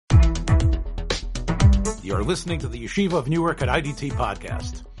You're listening to the Yeshiva of Newark at IDT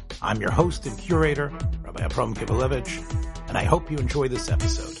podcast. I'm your host and curator, Rabbi Abram Kivelevitz, and I hope you enjoy this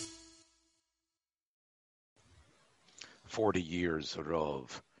episode. 40 years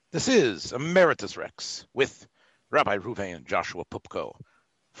of. This is Emeritus Rex with Rabbi Reuven Joshua Pupko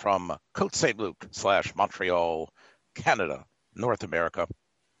from Côte St. Luc / Montreal, Canada, North America.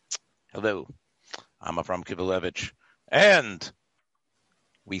 Hello, I'm Abram Kivelevitz, and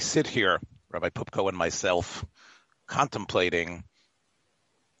we sit here, Rabbi Pupko and myself, contemplating,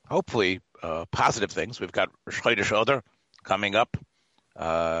 hopefully, positive things. We've got Rosh Chodesh Adar coming up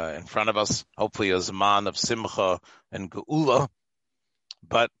in front of us, hopefully a Zman of Simcha and Geula.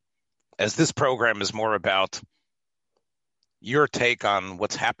 But as this program is more about your take on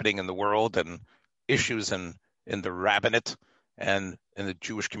what's happening in the world and issues in the rabbinate and in the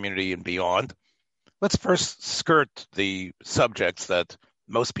Jewish community and beyond, let's first skirt the subjects that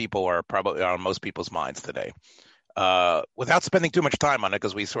most people are probably on most people's minds today. Without spending too much time on it,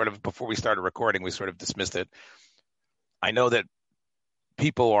 because we sort of, before we started recording, we sort of dismissed it. I know that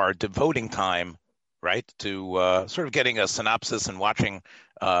people are devoting time, right, to sort of getting a synopsis and watching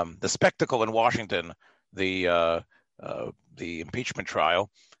the spectacle in Washington, the impeachment trial.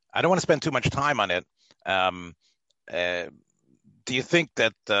 I don't want to spend too much time on it. Do you think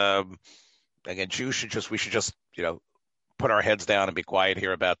that again, we should just put our heads down and be quiet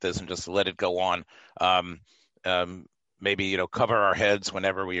here about this and just let it go on? Maybe cover our heads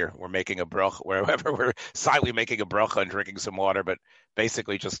whenever we're making a bracha, wherever we're silently making a bracha and drinking some water, but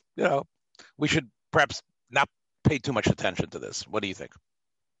basically just we should perhaps not pay too much attention to this. What do you think?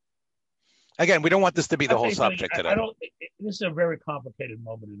 Again, we don't want this to be the whole subject today. This is a very complicated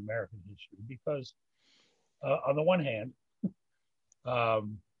moment in American history because, on the one hand,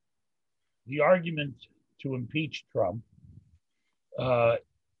 the argument to impeach Trump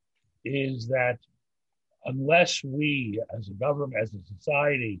is that unless we, as a government, as a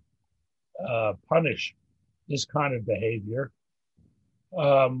society, punish this kind of behavior,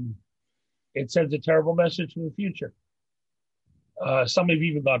 it sends a terrible message to the future. Some have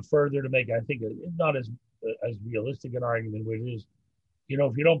even gone further to make, I think, not as realistic an argument, which is,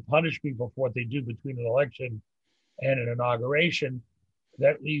 if you don't punish people for what they do between an election and an inauguration,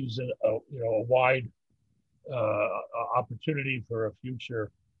 that leaves a wide opportunity for a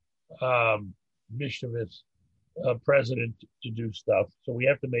future mischievous president to do stuff. So we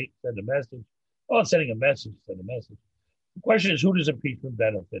have to send a message. Well, sending a message, send a message. The question is, who does impeachment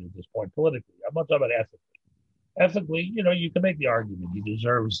benefit at this point politically? I'm not talking about ethically. Ethically, you can make the argument he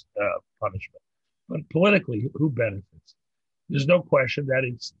deserves punishment. But politically, who benefits? There's no question that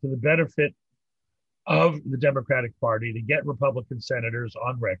it's to the benefit of the Democratic Party to get Republican senators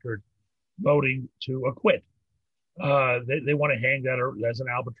on record voting to acquit. They want to hang that as an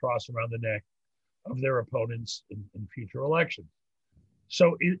albatross around the neck of their opponents in future elections.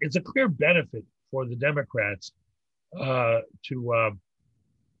 So it's a clear benefit for the Democrats to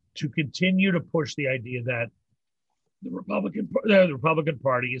continue to push the idea that the Republican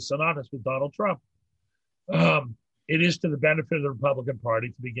Party is synonymous with Donald Trump. It is to the benefit of the Republican Party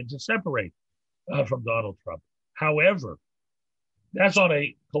to begin to separate from Donald Trump. However, that's on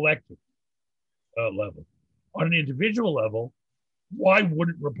a collective level. On an individual level, why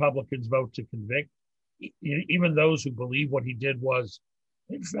wouldn't Republicans vote to convict, even those who believe what he did was,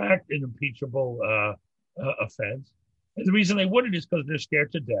 in fact, an impeachable offense? And the reason they wouldn't is because they're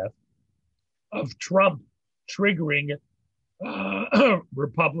scared to death of Trump triggering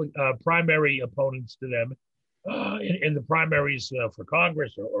primary opponents to them in the primaries for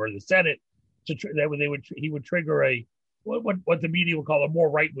Congress or the Senate. He would trigger what the media would call a more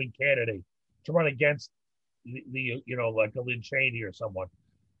right-wing candidate to run against the like a Lynn Cheney or someone.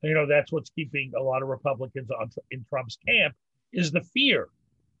 That's what's keeping a lot of Republicans in Trump's camp is the fear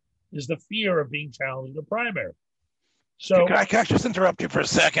of being challenged in the primary. So can I just interrupt you for a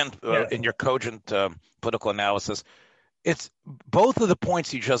second in your cogent political analysis? It's both of the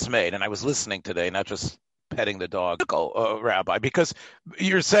points you just made, and I was listening today, not just petting the dog, Rabbi, because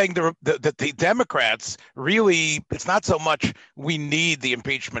you're saying that the Democrats really, it's not so much we need the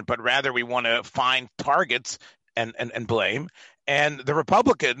impeachment, but rather we want to find targets and blame. And the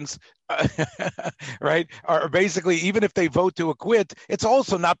Republicans, right, are basically, even if they vote to acquit, it's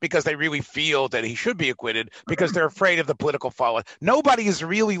also not because they really feel that he should be acquitted, because they're afraid of the political fallout. Nobody is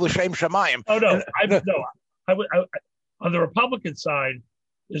really l'shem shamayim. Oh, no. On the Republican side,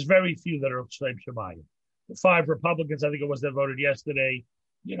 there's very few that are l'shem shamayim. The 5 Republicans, I think it was, that voted yesterday,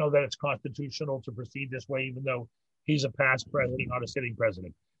 that it's constitutional to proceed this way, even though he's a past president, not a sitting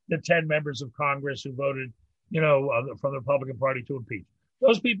president. The 10 members of Congress who voted, from the Republican Party to impeach.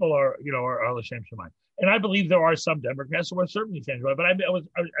 Those people are l'shem shamayim. And I believe there are some Democrats who are certainly changed, but I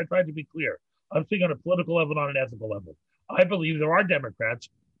tried to be clear. I'm speaking on a political level, not an ethical level. I believe there are Democrats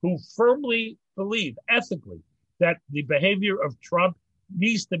who firmly believe ethically that the behavior of Trump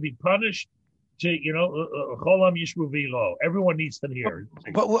needs to be punished. Cholam yishbu v'lo. Everyone needs to hear.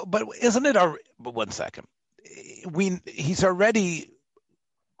 But isn't it? But 1 second. He's already.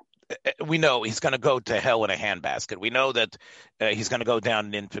 We know he's going to go to hell in a handbasket. We know that he's going to go down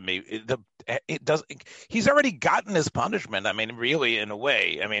in infamy. He's already gotten his punishment. I mean, really, in a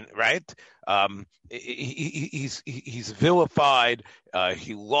way. I mean, right? He's vilified.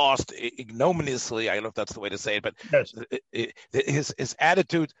 He lost ignominiously. I don't know if that's the way to say it, but yes. His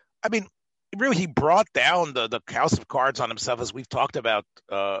attitude. I mean, really, he brought down the house of cards on himself, as we've talked about.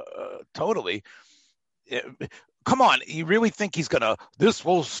 Totally. Come on, you really think this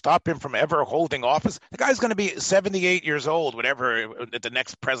will stop him from ever holding office? The guy's going to be 78 years old, whatever, at the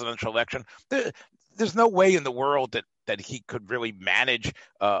next presidential election. There's no way in the world that he could really manage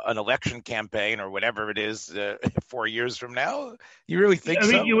an election campaign or whatever it is 4 years from now. You really think so?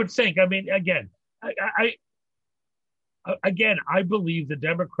 I mean, you would think. I mean, again, I believe the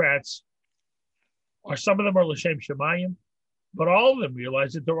Democrats some of them are l'shem shemayim, but all of them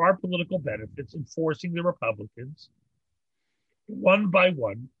realize that there are political benefits in forcing the Republicans one by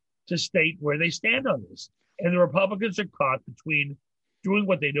one to state where they stand on this. And the Republicans are caught between doing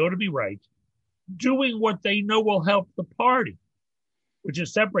what they know to be right, doing what they know will help the party, which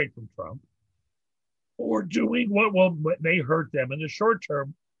is separate from Trump, or doing what may hurt them in the short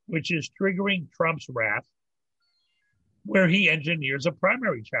term, which is triggering Trump's wrath, where he engineers a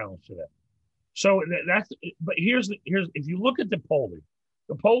primary challenge to them. So but here's if you look at the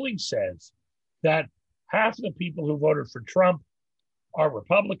polling says that half of the people who voted for Trump are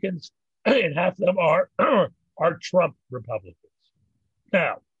Republicans and half of them are Trump Republicans.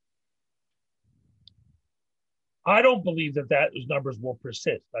 Now, I don't believe that those numbers will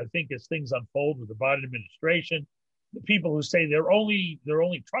persist. I think as things unfold with the Biden administration, the people who say they're only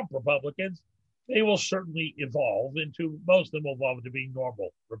Trump Republicans, they will certainly evolve into, most of them will evolve into being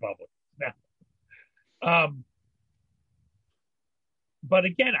normal Republicans. Now, but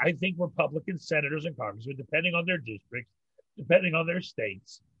again, I think Republican senators and congressmen, depending on their districts, depending on their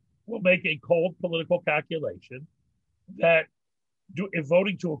states, will make a cold political calculation that if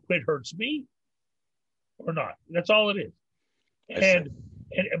voting to acquit hurts me or not. That's all it is.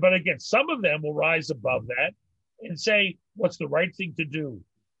 But again, some of them will rise above that and say, what's the right thing to do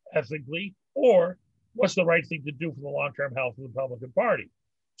ethically, or what's the right thing to do for the long-term health of the Republican Party?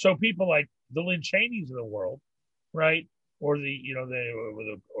 So people like the Lynn Cheneys of the world, right, or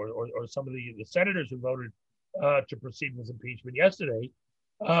or some of the senators who voted to proceed with impeachment yesterday,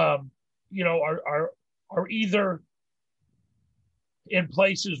 are either in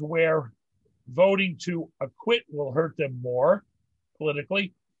places where voting to acquit will hurt them more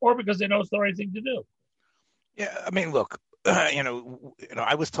politically, or because they know it's the right thing to do. Yeah, I mean, look,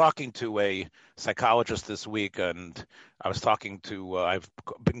 I was talking to a psychologist this week, and I was talking to. I've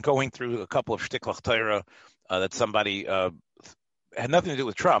been going through a couple of shtiklach Torah that somebody had nothing to do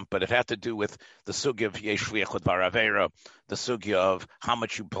with Trump, but it had to do with the sugya of yesh shliach l'dvar avera, the sugya of how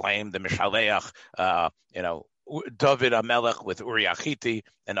much you blame the mishaleach, David Amelech with Uri Achiti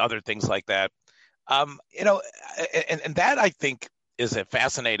and other things like that. And that I think is a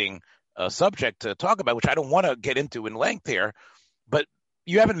fascinating subject to talk about, which I don't want to get into in length here, but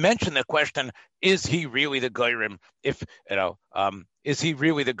you haven't mentioned the question: is he really the goyrim? Is he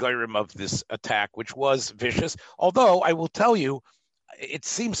really the goyrim of this attack, which was vicious? Although I will tell you, it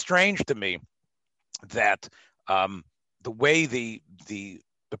seems strange to me that the way the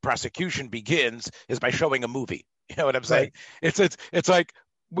prosecution begins is by showing a movie. You know what I'm saying? Right. It's like,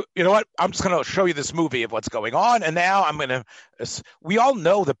 you know what? I'm just going to show you this movie of what's going on, and now I'm going to. We all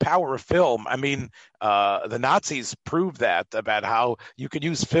know the power of film. I mean, the Nazis proved that about how you could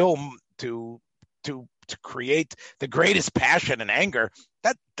use film to create the greatest passion and anger.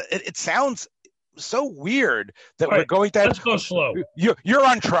 That it sounds so weird that we're going to. Let's go slow. You're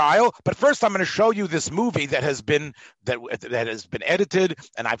on trial, but first I'm going to show you this movie that has been edited,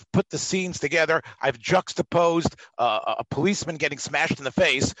 and I've put the scenes together. I've juxtaposed a policeman getting smashed in the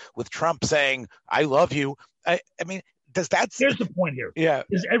face with Trump saying, "I love you." I mean, does that? Here's the point here. Yeah,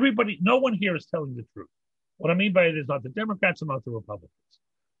 is everybody? No one here is telling the truth. What I mean by it is not the Democrats and not the Republicans.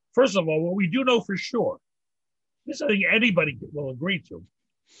 First of all, what we do know for sure, this I think anybody will agree to,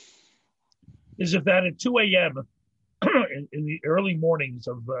 is if that at 2 a.m. in the early mornings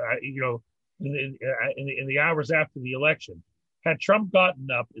of, in the hours after the election, had Trump gotten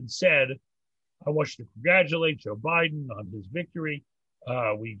up and said, "I want you to congratulate Joe Biden on his victory.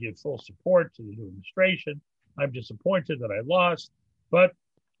 We give full support to the new administration. I'm disappointed that I lost, but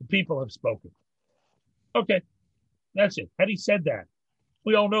the people have spoken. Okay, that's it. Had he said that,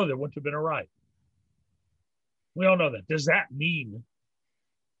 we all know there wouldn't have been a riot. We all know that. Does that mean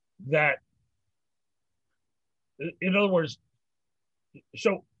that, in other words,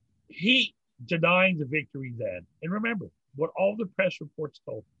 so he denying the victory then, and remember what all the press reports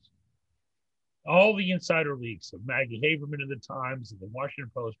told us, all the insider leaks of Maggie Haberman of the Times and the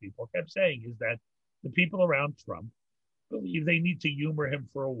Washington Post people kept saying is that the people around Trump believe they need to humor him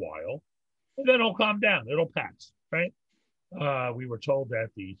for a while, and then it'll calm down. It'll pass, right? We were told that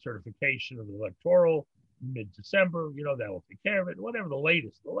the certification of the electoral mid-December, that will take care of it. Whatever the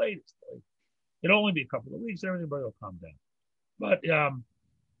latest. It'll only be a couple of weeks, everything, but it'll calm down. But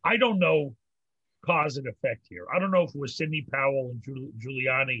I don't know cause and effect here. I don't know if it was Sidney Powell and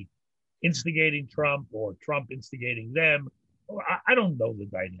Giuliani instigating Trump or Trump instigating them. I don't know the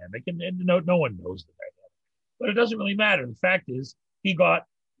dynamic, and no one knows the dynamic. But it doesn't really matter. The fact is, he got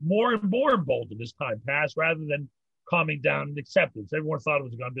more and more emboldened as time passed rather than calming down and acceptance. Everyone thought it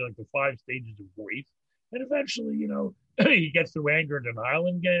was going to be like the 5 stages of grief. And eventually, he gets through anger and denial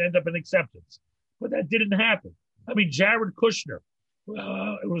and end up in acceptance. But that didn't happen. I mean, Jared Kushner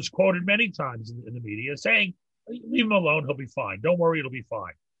it was quoted many times in the media saying, leave him alone, he'll be fine. Don't worry, it'll be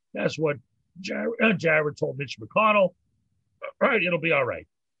fine. That's what Jared told Mitch McConnell. Right, it'll be all right.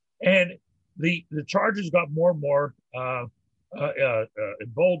 And the charges got more and more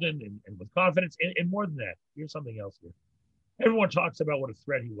emboldened and with confidence. And more than that, here's something else here. Everyone talks about what a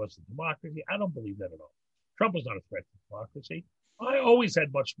threat he was to democracy. I don't believe that at all. Trump was not a threat to democracy. I always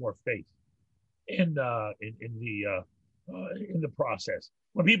had much more faith in the process.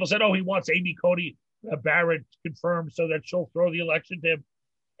 When people said, "Oh, he wants Amy Coney Barrett confirmed so that she'll throw the election to him,"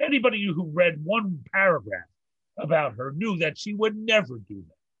 anybody who read one paragraph about her knew that she would never do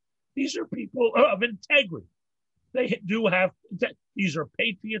that. These are people of integrity. They do have. These are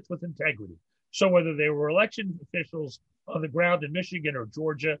patriots with integrity. So whether they were election officials on the ground in Michigan or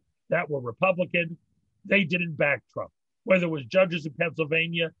Georgia that were Republican, they didn't back Trump. Whether it was judges in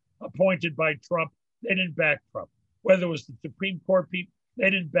Pennsylvania appointed by Trump, they didn't back Trump. Whether it was the Supreme Court people, they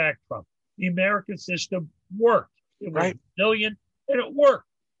didn't back Trump. The American system worked. It was resilient, and it worked.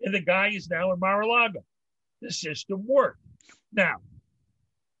 And the guy is now in Mar-a-Lago. The system worked. Now,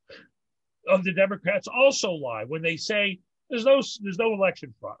 the Democrats also lie when they say there's no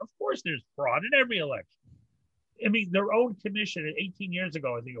election fraud. Of course there's fraud in every election. I mean, their own commission 18 years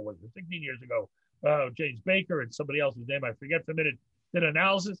ago, I think it was, 16 years ago, James Baker and somebody else's name, I forget for a minute, did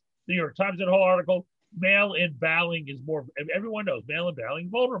analysis. The New York Times did a whole article. Mail-in balloting is more, everyone knows mail-in balloting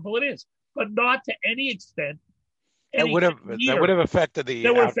is vulnerable. It is, but not to any extent. That would have affected the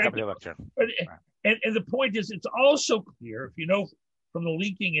outcome of the election. And the point is, it's also clear, if you know from the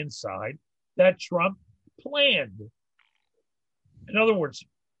leaking inside, that Trump planned. In other words,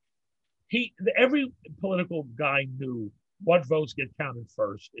 every political guy knew what votes get counted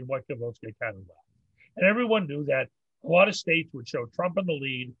first and what votes get counted last. And everyone knew that a lot of states would show Trump in the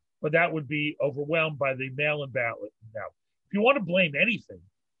lead, but that would be overwhelmed by the mail-in ballot. Now, if you want to blame anything,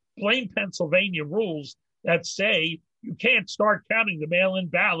 blame Pennsylvania rules that say you can't start counting the mail-in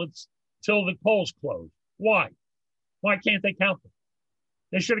ballots till the polls close. Why? Why can't they count them?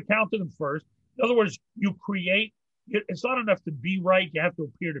 They should have counted them first. In other words, it's not enough to be right, you have to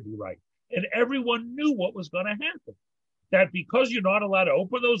appear to be right. And everyone knew what was going to happen. That because you're not allowed to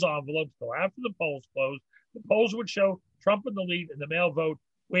open those envelopes till after the polls close, the polls would show Trump in the lead in the mail vote,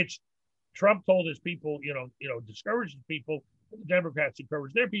 which Trump told his people, discouraged his people, the Democrats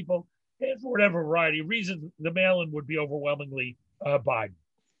encouraged their people, and for whatever variety of reasons, the mail-in would be overwhelmingly Biden.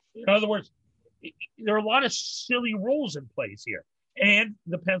 In other words, there are a lot of silly rules in place here. And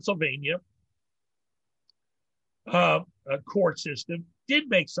the Pennsylvania court system did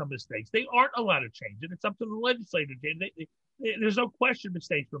make some mistakes. They aren't allowed to change it. It's up to the legislature. There's no question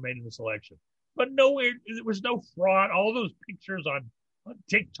mistakes were made in this election. But nowhere, there was no fraud. All those pictures on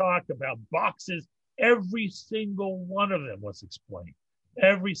TikTok about boxes, every single one of them was explained.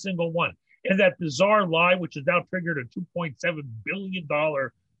 Every single one. And that bizarre lie, which has now triggered a $2.7 billion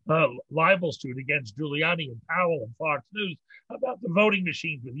libel suit against Giuliani and Powell and Fox News about the voting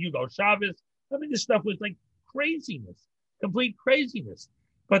machines with Hugo Chavez. I mean, this stuff was like craziness, complete craziness.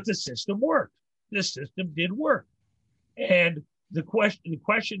 But the system worked. The system did work. And the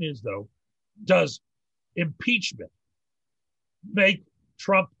question is, though, does impeachment make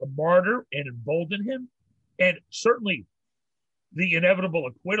Trump a martyr and embolden him? And certainly the inevitable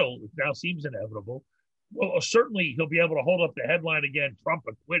acquittal, it now seems inevitable, well, certainly he'll be able to hold up the headline again, Trump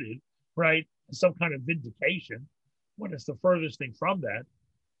acquitted, right? Some kind of vindication. when it's the furthest thing from that.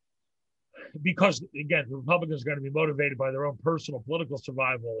 Because, again, the Republicans are going to be motivated by their own personal political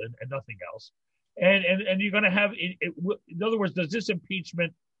survival and nothing else. And you're going to have, in other words, does this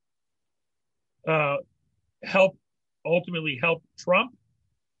impeachment ultimately help Trump,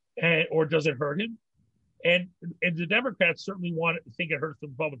 or does it hurt him? And the Democrats certainly think it hurts the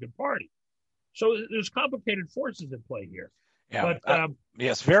Republican Party. So there's complicated forces at play here. Yeah, but,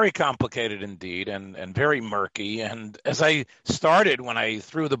 yes, very complicated indeed, and very murky. And as I started when I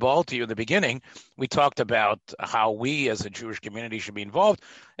threw the ball to you in the beginning, we talked about how we as a Jewish community should be involved.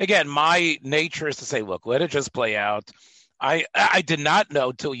 Again, my nature is to say, look, let it just play out. I did not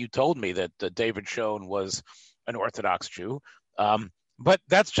know till you told me that David Schoen was an Orthodox Jew, but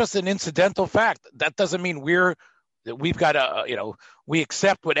that's just an incidental fact. That doesn't mean we've got to, we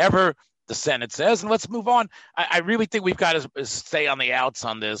accept whatever the Senate says, and let's move on. I really think we've got to stay on the outs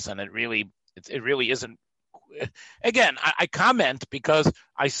on this, and it really isn't. Again, I comment because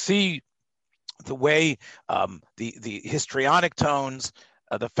I see the way the histrionic tones,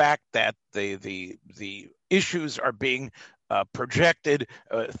 the fact that the issues are being projected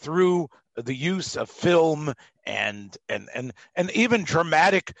through the use of film and even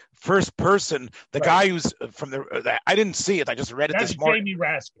dramatic first person. The right. guy who's from I didn't see it. I just read it this morning. Jamie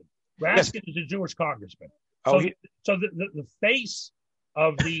Raskin. Raskin is a Jewish congressman. So the face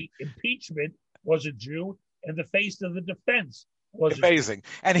of the impeachment was a Jew, and the face of the defense was amazing.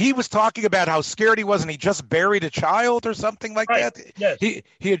 And he was talking about how scared he was, and he just buried a child or something like that. Yes. He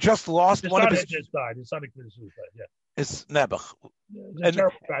had just lost one of his. Just died. His son committed suicide. Yeah. It's Nebuch. It's a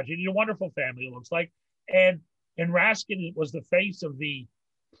terrible tragedy. A wonderful family, it looks like. And Raskin was the face of the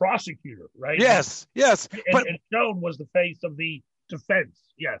prosecutor, right? Yes. And Schoen was the face of the defense.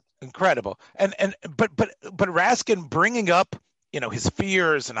 Yes. Incredible. But Raskin bringing up, his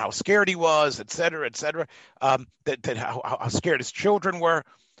fears and how scared he was, et cetera, that how scared his children were.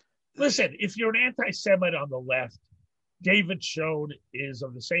 Listen, if you're an anti-Semite on the left, David Schoen is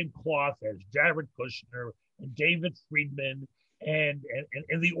of the same cloth as Jared Kushner and David Friedman and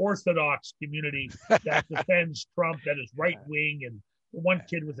the Orthodox community that defends Trump, that is right-wing, and the one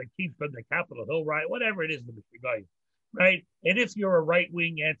kid with a kippah in the Capitol Hill riot, whatever it is, right? And if you're a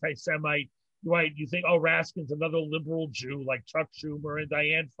right-wing anti-Semite, right, you think, Raskin's another liberal Jew like Chuck Schumer and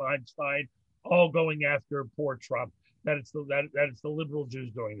Dianne Feinstein, all going after poor Trump. That it's the liberal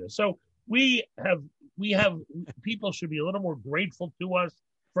Jews doing this. So we have people should be a little more grateful to us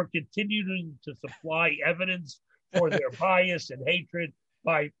for continuing to supply evidence for their bias and hatred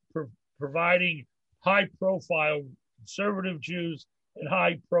by providing high-profile conservative Jews and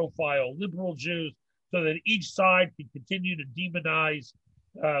high-profile liberal Jews, so that each side can continue to demonize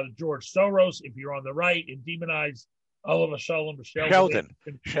George Soros if you're on the right, and demonize Oliver Sheldon on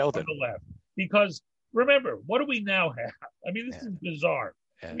the left. Because remember, what do we now have? I mean, this is bizarre.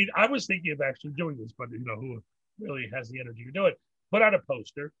 I mean, I was thinking of actually doing this, but who really has the energy to do it? Put out a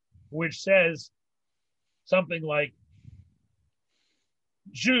poster which says something like,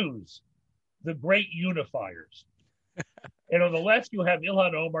 Jews, the great unifiers. And on the left, you have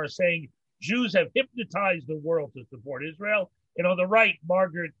Ilhan Omar saying, Jews have hypnotized the world to support Israel. And on the right,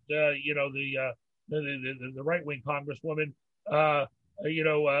 Margaret, the right-wing congresswoman,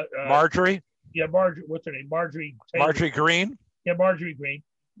 Marjorie. Yeah, Marjorie. What's her name? Marjorie Taylor. Marjorie Greene. Yeah, Marjorie Greene.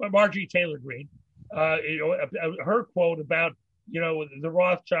 Marjorie Taylor Greene. Her quote about the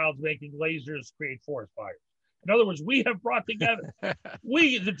Rothschilds making lasers create forest fires. In other words, we have brought together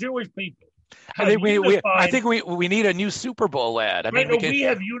we, the Jewish people. I think we need a new Super Bowl ad. I mean, we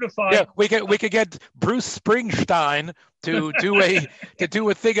have unified. Yeah, we could get Bruce Springsteen to do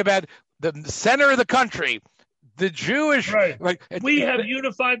a thing about the center of the country, the Jewish. Right. We have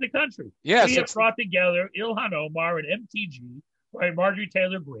unified the country. Yes, we have brought together Ilhan Omar and MTG, right? Marjorie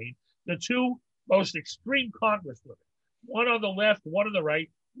Taylor Greene, the two most extreme congresswomen, one on the left, one on the right.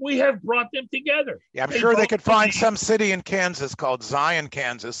 We have brought them together. Yeah, I'm sure they could find some city in Kansas called Zion,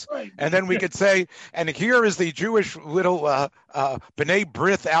 Kansas. Right. And then we could say, and here is the Jewish little B'nai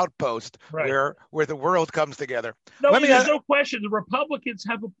B'rith outpost, right, where the world comes together. No, there's no question. The Republicans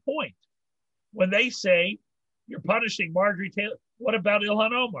have a point when they say, you're punishing Marjorie Taylor. What about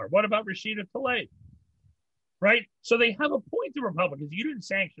Ilhan Omar? What about Rashida Tlaib? Right? So they have a point, the Republicans. You didn't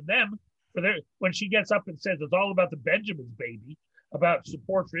sanction them when she gets up and says it's all about the Benjamin's baby, about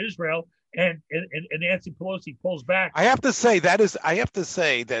support for Israel. and Nancy Pelosi pulls back. I have to say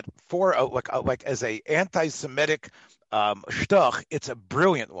that for like as a anti-Semitic shtuch, it's a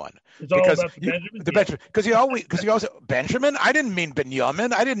brilliant one. It's all about the Benjamin. Because you always Benjamin. I didn't mean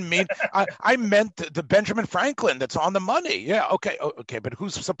Benjamin. I didn't mean. I meant the Benjamin Franklin that's on the money. Yeah. Okay. But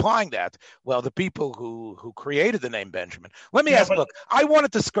who's supplying that? Well, the people who created the name Benjamin. Let me ask. Look, I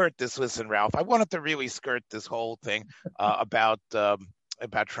wanted to skirt this. Listen, Ralph. I wanted to really skirt this whole thing about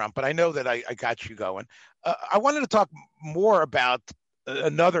Trump, but I know that I got you going. I wanted to talk more about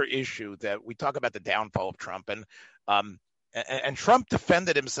another issue that we talk about, the downfall of Trump, and Trump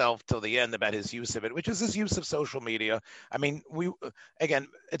defended himself till the end about his use of it, which is his use of social media. I mean,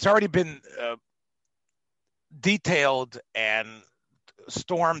 it's already been detailed and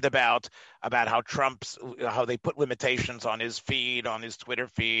stormed about how they put limitations on his feed, on his Twitter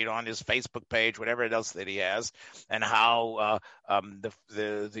feed, on his Facebook page, whatever else that he has, and how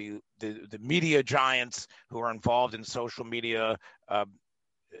the media giants who are involved in social media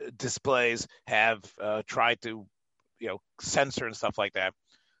displays have tried to censor and stuff like that.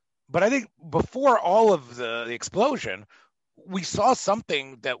 But I think before all of the explosion, we saw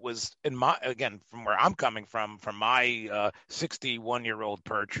something that was from where I'm coming from my 61-year-old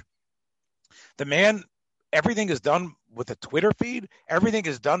perch. The man, everything is done with a Twitter feed. Everything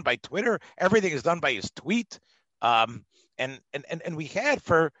is done by Twitter. Everything is done by his tweet. And we had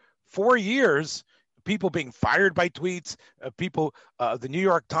for 4 years people being fired by tweets, the New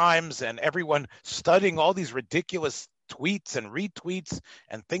York Times and everyone studying all these ridiculous tweets and retweets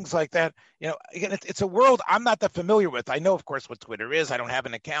and things like that. Again, it's a world I'm not that familiar with. I know, of course, what Twitter is. I don't have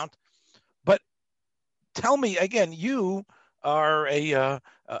an account. But tell me, again, you are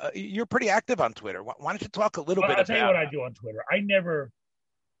you're pretty active on Twitter. Why don't you talk a little bit about I'll tell you what I do on Twitter. I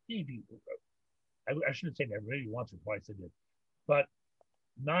shouldn't say never, maybe once or twice I did. But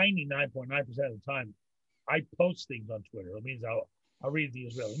 99.9% of the time, I post things on Twitter. It means I'll read the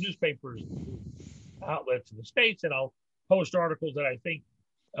Israeli newspapers, outlets in the States, and I'll post articles that I think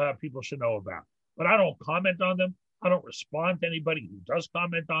people should know about. But I don't comment on them. I don't respond to anybody who does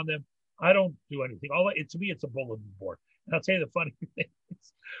comment on them. I don't do anything. To me, it's a bulletin board. And I'll tell you the funny thing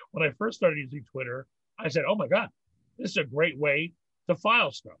is, when I first started using Twitter, I said, oh my God, this is a great way to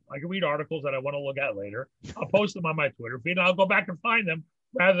file stuff. I can read articles that I want to look at later. I'll post them on my Twitter feed, and I'll go back and find them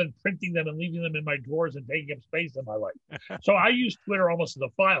rather than printing them and leaving them in my drawers and taking up space in my life. So I use Twitter almost as a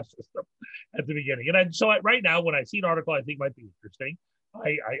file system at the beginning. And right now, when I see an article I think might be interesting,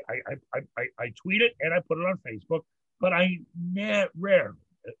 I tweet it and I put it on Facebook, but rarely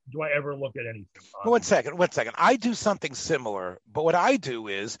do I ever look at anything. One second. I do something similar, but what I do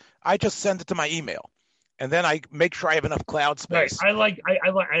is I just send it to my email, and then I make sure I have enough cloud space. Right.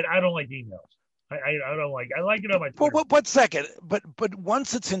 I don't like emails. I like it on my Twitter. Well, 1 second. But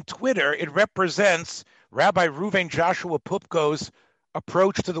once it's in Twitter, it represents Rabbi Reuven Joshua Pupko's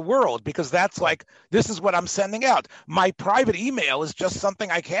approach to the world, because that's like, this is what I'm sending out. My private email is just something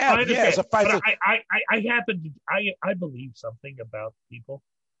I have. I believe something about people,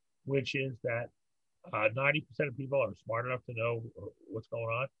 which is that 90% of people are smart enough to know what's going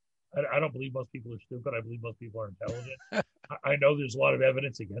on. I don't believe most people are stupid. I believe most people are intelligent. I know there's a lot of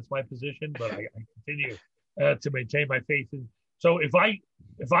evidence against my position, but I continue to maintain my faith. So if I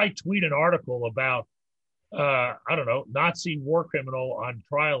tweet an article about Nazi war criminal on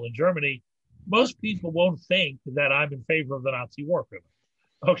trial in Germany, most people won't think that I'm in favor of the Nazi war criminal.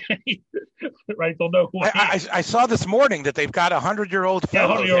 Okay, right? They'll know who I saw this morning that they've got 100-year-old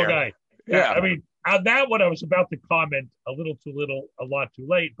fellow 100-year-old guy. Yeah, I mean. On that one, I was about to comment a little too little, a lot too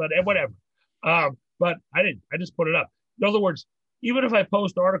late, but whatever. But I didn't. I just put it up. In other words, even if I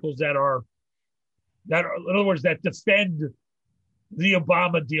post articles that defend the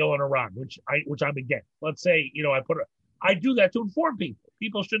Obama deal in Iran, which I'm against. Let's say, I do that to inform people.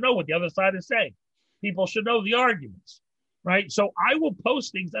 People should know what the other side is saying. People should know the arguments, right? So I will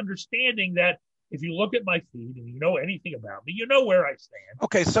post things understanding that if you look at my feed and you know anything about me, you know where I stand.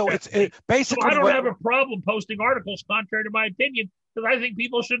 Okay, so it's basically... So I don't have a problem posting articles contrary to my opinion, because I think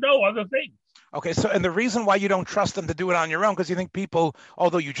people should know other things. Okay, so and the reason why you don't trust them to do it on your own, because you think people,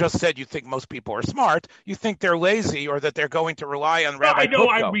 although you just said you think most people are smart, you think they're lazy or that they're going to rely on Rabbi Pupko.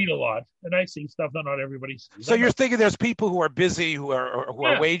 I read a lot, and I see stuff that not everybody sees. So you're thinking there's people who are busy, who are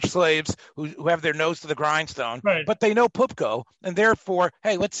wage slaves, who have their nose to the grindstone, right. But they know Pupko, and therefore,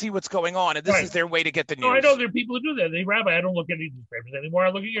 hey, let's see what's going on, and this is their way to get the news. No, I know there are people who do that. Rabbi, I don't look at any newspapers anymore. I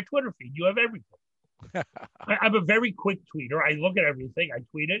look at your Twitter feed. You have everything. I'm a very quick tweeter. I look at everything. I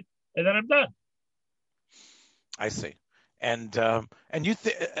tweet it, and then I'm done. I see. And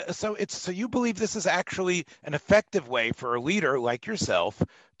so you believe this is actually an effective way for a leader like yourself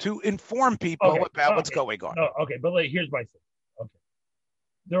to inform people about what's going on. No, okay, but here's my thing. Okay,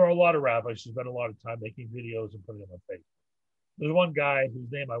 there are a lot of rabbis who spend a lot of time making videos and putting them on Facebook. There's one guy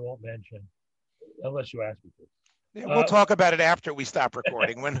whose name I won't mention unless you ask me to. We'll talk about it after we stop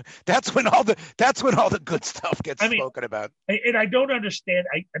recording. That's when all the good stuff gets spoken about. And I don't understand.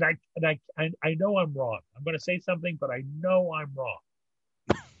 I know I'm wrong. I'm going to say something, but I know I'm wrong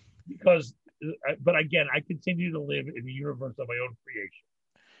because. But again, I continue to live in the universe of my own creation.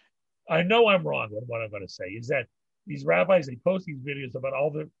 I know I'm wrong. What I'm going to say is that these rabbis, they post these videos about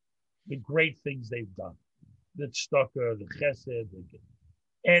all the great things they've done, the tzedakah, the chesed,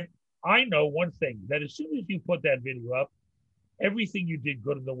 and I know one thing, that as soon as you put that video up, everything you did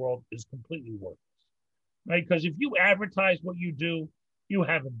good in the world is completely worthless, right? Because if you advertise what you do, you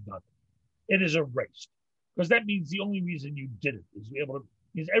haven't done it. It is erased, because that means the only reason you did it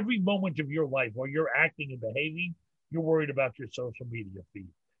is every moment of your life while you're acting and behaving, you're worried about your social media feed.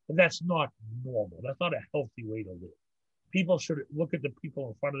 And that's not normal. That's not a healthy way to live. People should look at the people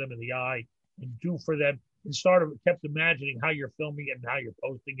in front of them in the eye and do for them, and kept imagining how you're filming it and how you're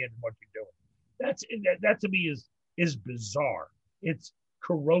posting it and what you're doing. That to me is bizarre. It's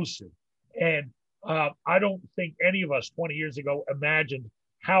corrosive. And I don't think any of us 20 years ago imagined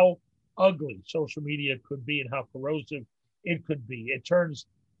how ugly social media could be and how corrosive it could be. It turns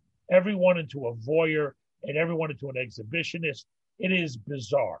everyone into a voyeur and everyone into an exhibitionist. It is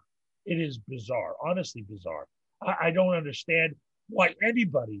bizarre. It is bizarre, honestly bizarre. I don't understand why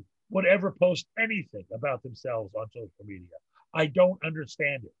anybody would ever post anything about themselves on social media. I don't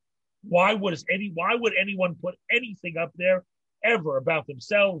understand it. Why would anyone put anything up there ever about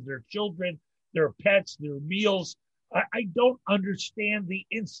themselves, their children, their pets, their meals? I don't understand the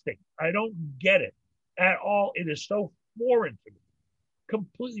instinct. I don't get it at all. It is so foreign to me,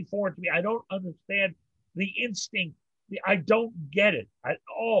 completely foreign to me. I don't understand the instinct. I don't get it at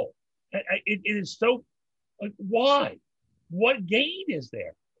all. It is so, why? What gain is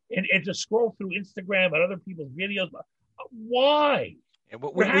there? And to scroll through Instagram and other people's videos, why? And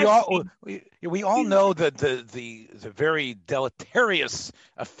we all know that the very deleterious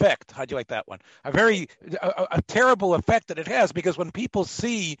effect. How'd you like that one? A terrible effect that it has, because when people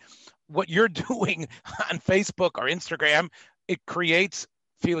see what you're doing on Facebook or Instagram, it creates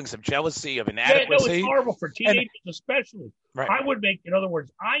feelings of jealousy, of inadequacy. Yeah, no, it's horrible for teenagers, especially. Right. I would make, in other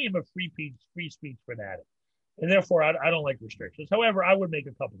words, I am a free speech fanatic, and therefore I don't like restrictions. However, I would make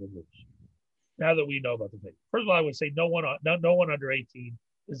a couple of rules now that we know about the thing. First of all, I would say no one under 18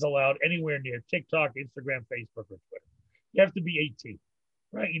 is allowed anywhere near TikTok, Instagram, Facebook, or Twitter. You have to be 18,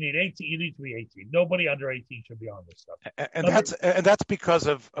 right? You need 18. You need to be 18. Nobody under 18 should be on this stuff. And that's because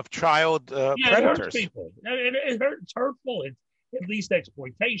of child predators. It hurts people. It's hurtful. It leads to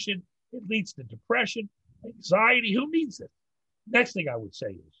exploitation. It leads to depression, anxiety. Who needs it? Next thing I would say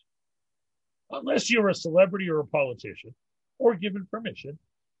is, unless you're a celebrity or a politician or given permission,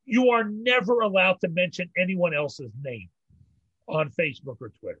 you are never allowed to mention anyone else's name on Facebook or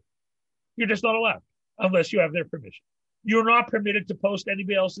Twitter. You're just not allowed unless you have their permission. You're not permitted to post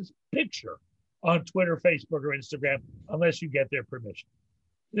anybody else's picture on Twitter, Facebook, or Instagram unless you get their permission.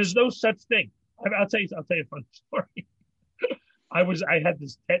 There's no such thing. I'll tell you a funny story. I had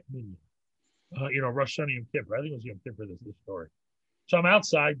this tent meeting, Rosh Hashanah Yom Kippur. I think it was Yom Kippur, this story. So I'm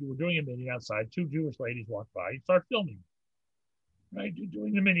outside. We're doing a meeting outside. Two Jewish ladies walk by and start filming. Right,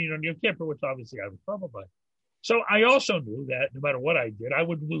 doing the meeting on Yom Kippur, which obviously I was troubled by. So I also knew that no matter what I did, I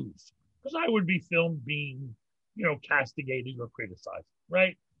would lose, because I would be filmed being, castigating or criticizing.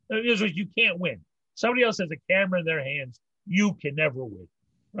 Right? You can't win. Somebody else has a camera in their hands. You can never win.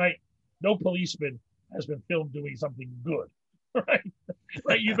 Right? No policeman has been filmed doing something good. Right?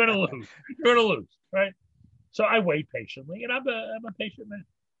 Right? You're gonna lose. You're gonna lose. Right? So I wait patiently, and I'm a patient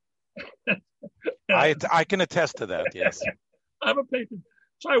man. I can attest to that. Yes. I'm a patient.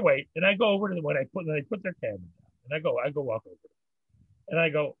 So I wait, and I go over to them when they put their camera down, and I go walk over, and I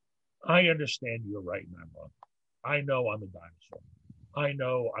go, I understand you're right and I'm wrong. I know I'm a dinosaur. I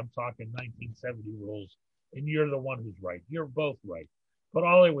know I'm talking 1970 rules, and you're the one who's right. You're both right. But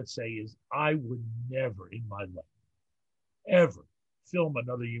all I would say is I would never in my life ever film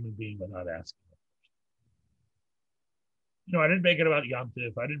another human being without asking them. I didn't make it about Yom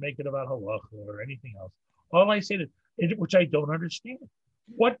Tov. I didn't make it about halacha or anything else. All I said is, which I don't understand,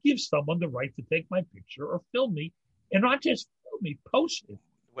 what gives someone the right to take my picture or film me, and not just film me, post it?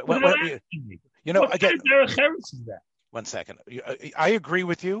 What asking me? What kind of derech eretz is that? One second. I agree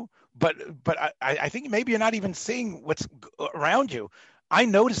with you, but I think maybe you're not even seeing what's around you. I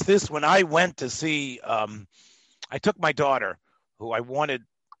noticed this when I went to see I took my daughter, who I wanted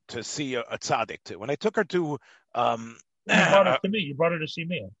to see a tzaddik to. When I took her to, You brought her to me. You brought her to see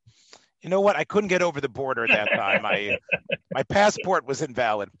me. you know what? I couldn't get over the border at that time. My passport was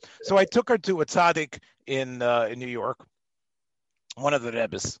invalid, so I took her to a tzaddik in New York, one of the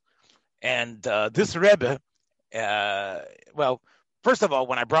rebbes, and this rebbe. Well, first of all,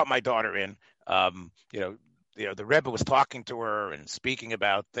 when I brought my daughter in, the rebbe was talking to her and speaking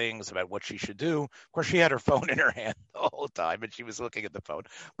about things about what she should do. Of course, she had her phone in her hand the whole time, and she was looking at the phone,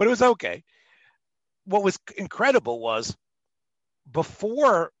 but it was okay. What was incredible was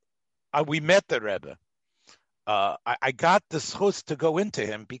before we met the rebbe, I got the zchus to go into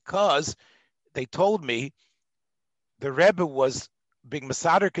him because they told me the rebbe was being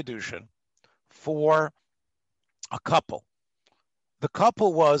Masader Kedushin for a couple. The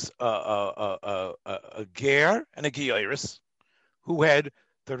couple was a ger and a geiris who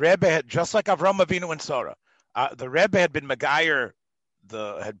the rebbe had, just like Avram Avinu and Sarah, the rebbe had been Megayer,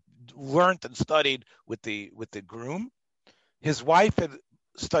 had learned and studied with the groom. His wife had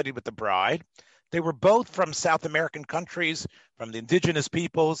studied with the bride. They were both from South American countries, from the indigenous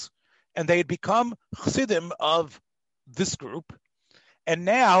peoples, and they had become chassidim of this group. And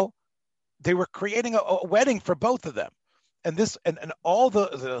now they were creating a wedding for both of them. And this and all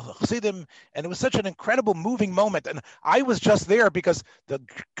the chassidim, and it was such an incredible, moving moment. And I was just there because the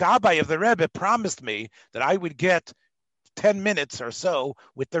gabbai of the Rebbe promised me that I would get 10 minutes or so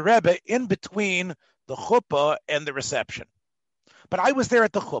with the Rebbe in between the chuppah and the reception. But I was there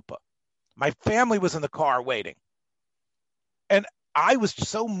at the chuppah. My family was in the car waiting. And I was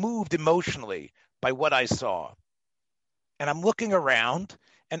so moved emotionally by what I saw. And I'm looking around,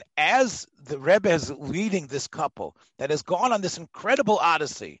 and as the Rebbe is leading this couple that has gone on this incredible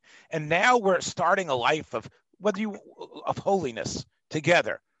odyssey, and now we're starting a life of holiness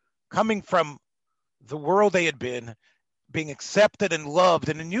together, coming from the world they had been, being accepted and loved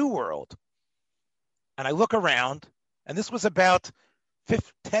in a new world. And I look around, and this was about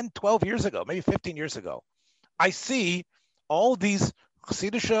 10, 12 years ago, maybe 15 years ago. I see all these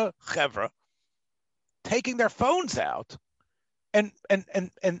Chassidische chevra taking their phones out and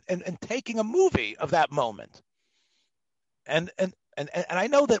taking a movie of that moment. And I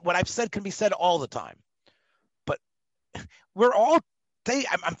know that what I've said can be said all the time, but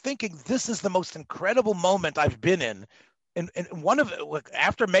I'm thinking this is the most incredible moment I've been in. And one of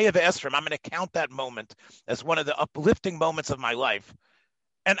after May of Esrim, I'm going to count that moment as one of the uplifting moments of my life.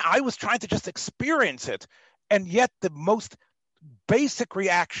 And I was trying to just experience it, and yet the most basic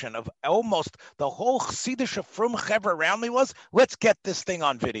reaction of almost the whole Chassidish Frum Chevra around me was, let's get this thing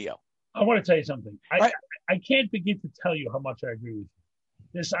on video. I want to tell you something. I can't begin to tell you how much I agree with you.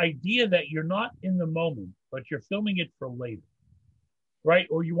 This idea that you're not in the moment, but you're filming it for later, right?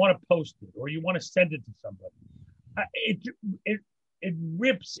 Or you want to post it, or you want to send it to somebody. It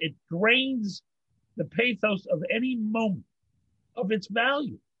rips, it drains the pathos of any moment of its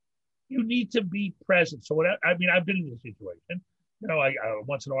value. You need to be present. So I've been in this situation. I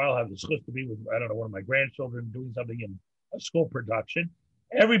once in a while have the chance to be with, one of my grandchildren doing something in a school production.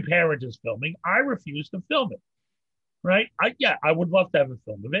 Every parent is filming. I refuse to film it, right? I would love to have a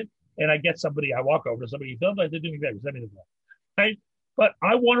film of it. And I walk over to somebody who filmed, I said, do me better, send me the film, right? But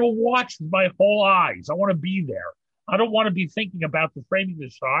I want to watch with my whole eyes. I want to be there. I don't want to be thinking about the framing the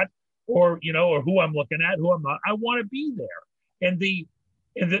shot or who I'm looking at, who I'm not. I want to be there. And the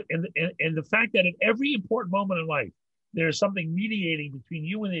fact that at every important moment in life, there's something mediating between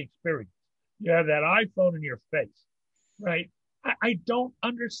you and the experience. You have that iPhone in your face, right? I don't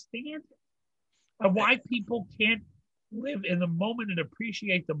understand it. Why people can't live in the moment and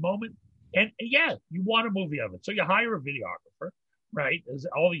appreciate the moment. And yeah, you want a movie of it. So you hire a videographer, right? As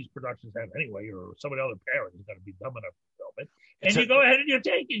all these productions have anyway, or some of the other parents is going to be dumb enough to film it. And you go ahead and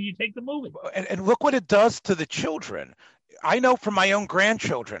you take the movie. And look what it does to the children. I know from my own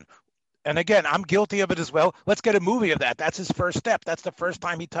grandchildren, and again, I'm guilty of it as well. Let's get a movie of that. That's his first step. That's the first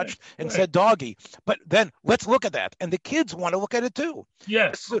time he touched and said doggy. But then let's look at that. And the kids want to look at it too.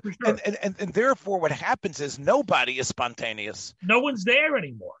 Yes. So, for sure. and therefore what happens is nobody is spontaneous. No one's there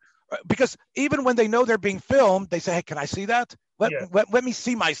anymore. Because even when they know they're being filmed, they say, hey, can I see that? Let me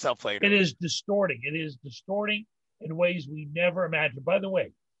see myself later. It is distorting. It is distorting in ways we never imagined. By the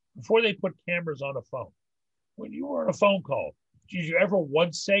way, before they put cameras on a phone, when you were on a phone call, did you ever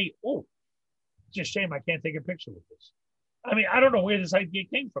once say, oh, it's a shame I can't take a picture with this? I mean, I don't know where this idea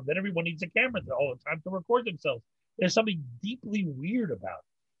came from, that everyone needs a camera all the time to record themselves. There's something deeply weird about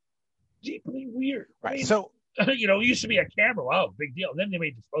it. Deeply weird. Right. I mean, so, it used to be a camera. Wow, big deal. Then they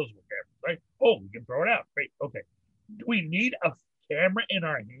made disposable cameras, right? Oh, we can throw it out. Great. Okay. Do we need a camera in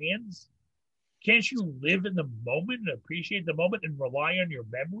our hands? Can't you live in the moment and appreciate the moment and rely on your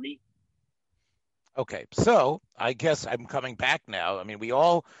memory? Okay, so I guess I'm coming back now. I mean, we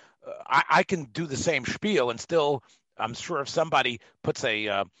all, I can do the same spiel and still, I'm sure if somebody puts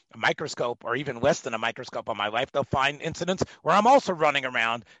a microscope or even less than a microscope on my life, they'll find incidents where I'm also running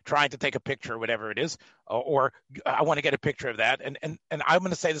around trying to take a picture, whatever it is, or I want to get a picture of that. And I'm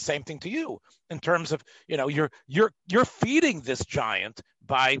going to say the same thing to you in terms of, you're feeding this giant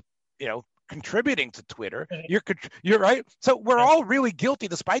by, contributing to Twitter. You're right. So we're all really guilty,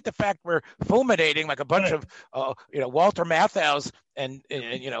 despite the fact we're fulminating like a bunch of Walter Matthau's and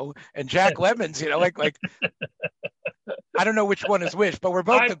Jack Lemmons. Like I don't know which one is which, but we're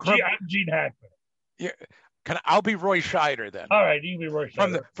both I'm Gene Hackman. Yeah. I'll be Roy Scheider then. All right, you be Roy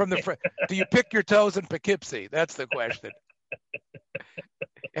Scheider. Do you pick your toes in Poughkeepsie? That's the question.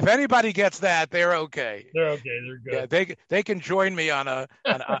 If anybody gets that, they're okay. They're okay. They're good. Yeah, they can join me on a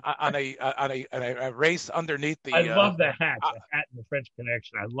race underneath the. I love the hat. The hat in the French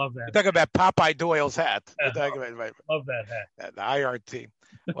Connection. I love that. You're talking about Popeye Doyle's hat. Love that hat. The IRT.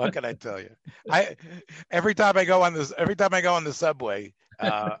 What can I tell you? Every time I go on the subway,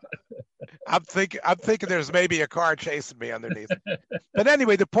 I'm thinking there's maybe a car chasing me underneath. But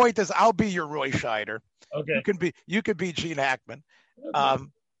anyway, the point is, I'll be your Roy Scheider. Okay. You could be Gene Hackman. Okay.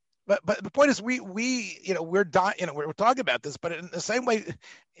 But the point is, we're talking about this, but in the same way,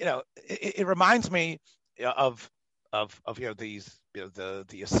 it reminds me of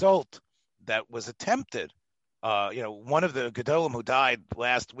the assault that was attempted. One of the Gedolim who died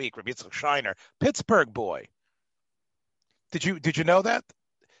last week, Rabbi Yitzchak Shiner, Pittsburgh boy. Did you know that?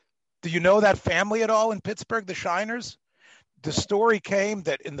 Do you know that family at all in Pittsburgh, the Shiners? The story came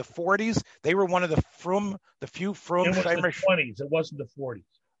that in the 40s, they were one of the few Frum. It was the 20s. It wasn't the 40s.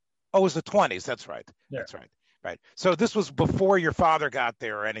 Oh, it was the 20s. That's right. Yeah. That's right. Right. So this was before your father got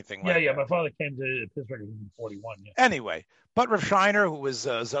there or anything like that. Yeah. My father came to Pittsburgh in 41. Yeah. Anyway, but Rav Shiner, who was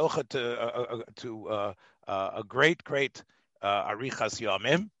Zocha to a great Arichas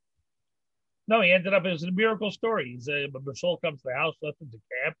Yomim. No, he ended up as a miracle story. He's Bashol comes to the house, left him to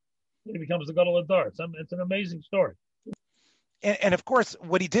camp, and he becomes the Gadol Adar. It's an amazing story. And of course,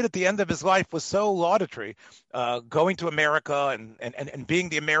 what he did at the end of his life was so laudatory, going to America and being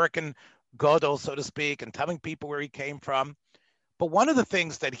the American Gadol, so to speak, and telling people where he came from. But one of the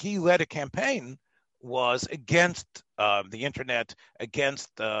things that he led a campaign was against the internet,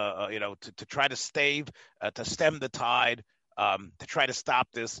 against to try to to stem the tide, to try to stop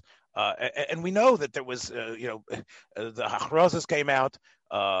this. And we know that there was the Hachrozes came out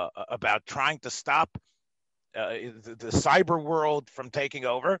about trying to stop the cyber world from taking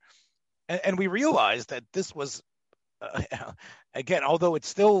over, and we realized that this was again, although it's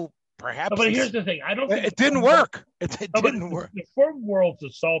still perhaps. But here's the thing: I don't think it didn't work. It didn't work. The Frum world's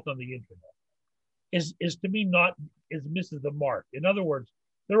assault on the internet is to me misses the mark. In other words,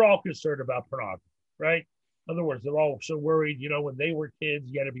 they're all concerned about pornography, right? In other words, they're all so worried. When they were kids,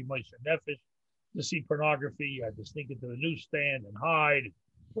 you had to be Moshe Nefesh to see pornography. You had to sneak into the newsstand and hide.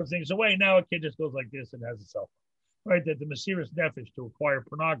 Put things away. Now a kid just goes like this and has a cell phone, right? That the Mesiras Nefesh to acquire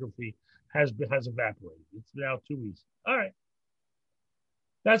pornography has evaporated. It's now too easy. All right,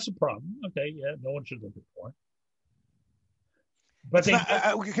 that's the problem. Okay, yeah, no one should look at porn.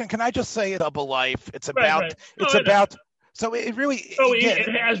 But can I just say double life? It's about. Right. It's about. So it really. So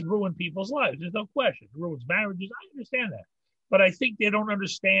it has ruined people's lives. There's no question. It ruins marriages. I understand that, but I think they don't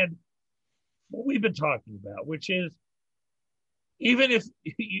understand what we've been talking about, which is. Even if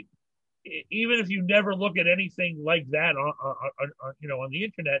you never look at anything like that on the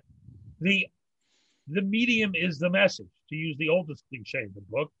internet, the medium is the message. To use the oldest cliche in the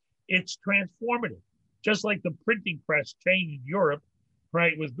book, it's transformative. Just like the printing press changed Europe,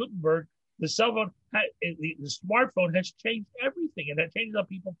 right? With Gutenberg, the cell phone, the smartphone has changed everything, and that changes how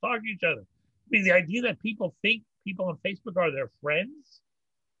people talk to each other. I mean, the idea that people think people on Facebook are their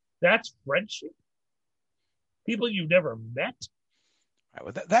friends—that's friendship. People you've never met.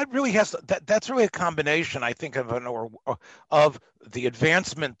 That really has that's really a combination, I think, of the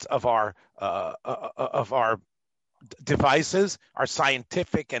advancement of our devices, our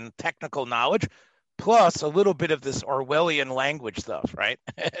scientific and technical knowledge, plus a little bit of this Orwellian language stuff, right?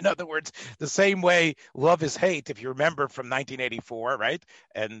 In other words, the same way love is hate, if you remember from 1984, right?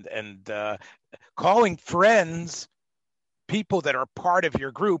 And calling friends people that are part of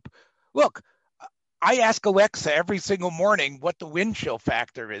your group. Look. I ask Alexa every single morning what the wind chill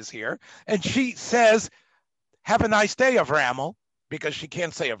factor is here, and she says, "Have a nice day, Avramel," because she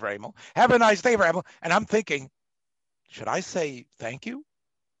can't say Avramel. Have a nice day, Avramel. And I'm thinking, should I say thank you?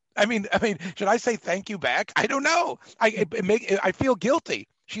 I mean, should I say thank you back? I don't know. I feel guilty.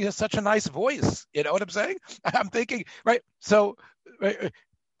 she has such a nice voice. You know what I'm saying? I'm thinking, right? So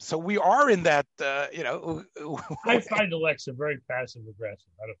we are in that, I find Alexa very passive aggressive.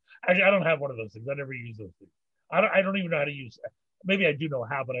 I don't have one of those things. I never use those things. I don't even know how to use. Maybe I do know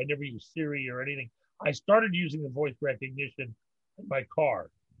how, but I never use Siri or anything. I started using the voice recognition in my car.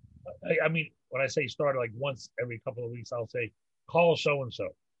 I mean, when I say started, like once every couple of weeks, I'll say, call so-and-so,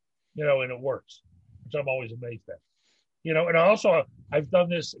 and it works, which I'm always amazed at. And also, I've done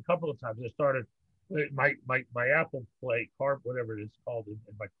this a couple of times. I started my Apple Play car, whatever it is called in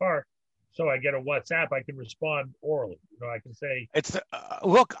my car. So I get a WhatsApp, I can respond orally. I can say, it's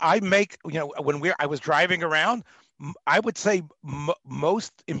look, I make, when I was driving around, I would say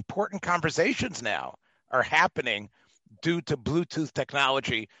most important conversations now are happening due to Bluetooth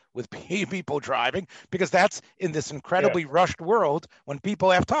technology with people driving, because that's in this incredibly rushed world when people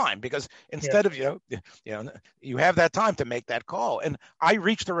have time, because instead of, you have that time to make that call. And I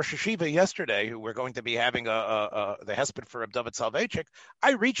reached the Rosh Hashiva yesterday, who we're going to be having the Hesped for Reb David Soloveitchik.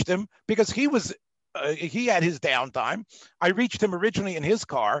 I reached him because he had his downtime. I reached him originally in his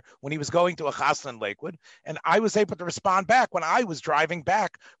car when he was going to a chasna in Lakewood, and I was able to respond back when I was driving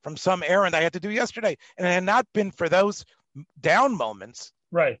back from some errand I had to do yesterday. And it had not been for those down moments.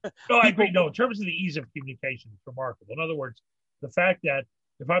 Right. No, I agree. No, in terms of the ease of communication, it's remarkable. In other words, the fact that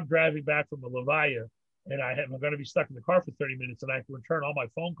if I'm driving back from a Levaya and I'm going to be stuck in the car for 30 minutes and I can return all my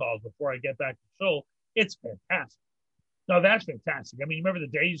phone calls before I get back to Seoul, it's fantastic. No, that's fantastic. I mean, remember the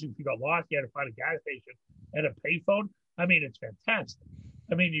days if you got lost, you had to find a gas station and a payphone? I mean, it's fantastic.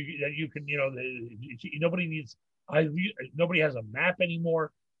 I mean, you can, nobody has a map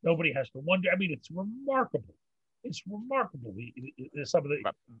anymore. Nobody has to wonder. I mean, it's remarkable. It's remarkable. Some of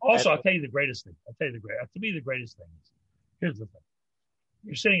the, also, I'll tell you the greatest thing. To me, the greatest thing is, here's the thing.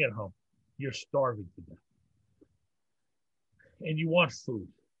 You're sitting at home. You're starving to death. And you want food,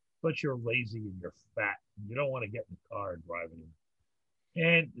 but you're lazy and you're fat. And you don't want to get in the car and drive it.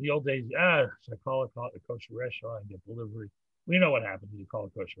 And the old days, so I call it a kosher restaurant and get delivery. We know what happens when you call a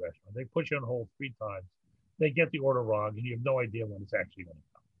kosher restaurant. They put you on hold 3 times. They get the order wrong, and you have no idea when it's actually going to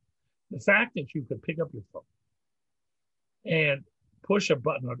come. The fact that you could pick up your phone and push a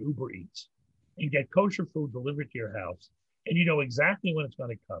button on Uber Eats and get kosher food delivered to your house, and you know exactly when it's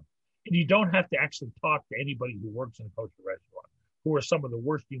going to come, and you don't have to actually talk to anybody who works in a kosher restaurant, who are some of the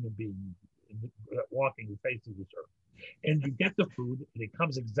worst human beings walking the face of this earth. And you get the food, and it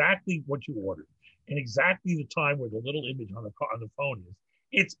comes exactly what you ordered, and exactly the time where the little image on the phone is.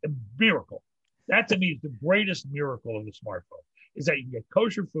 It's a miracle. That to me is the greatest miracle of the smartphone, is that you can get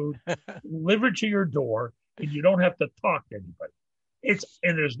kosher food delivered to your door, and you don't have to talk to anybody.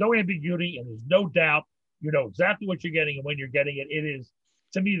 And there's no ambiguity, and there's no doubt. You know exactly what you're getting and when you're getting it. It is,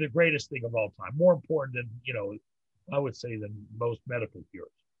 to me, the greatest thing of all time. More important than, I would say, than most medical cures.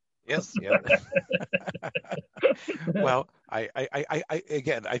 Yes. Yeah. Well, I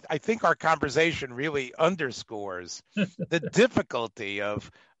think our conversation really underscores the difficulty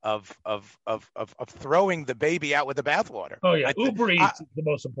of throwing the baby out with the bathwater. Oh yeah, Uber Eats is the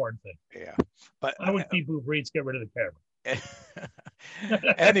most important thing. Yeah, but I would keep Uber Eats, get rid of the camera.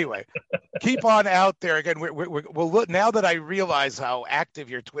 Anyway, keep on out there. Again, we'll look, now that I realize how active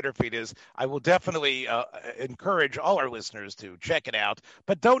your Twitter feed is, I will definitely encourage all our listeners to check it out,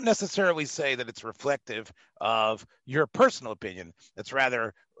 but don't necessarily say that it's reflective of your personal opinion. It's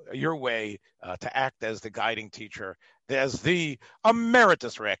rather your way to act as the guiding teacher, as the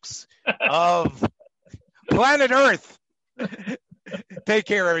Emeritus Rex of planet Earth. Take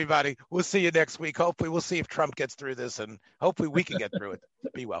care, everybody. We'll see you next week. Hopefully, we'll see if Trump gets through this, and hopefully we can get through it.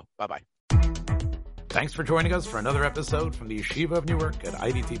 Be well. Bye-bye. Thanks for joining us for another episode from the Yeshiva of Newark at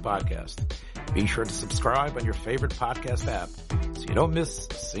IDT Podcast. Be sure to subscribe on your favorite podcast app so you don't miss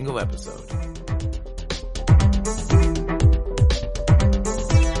a single episode.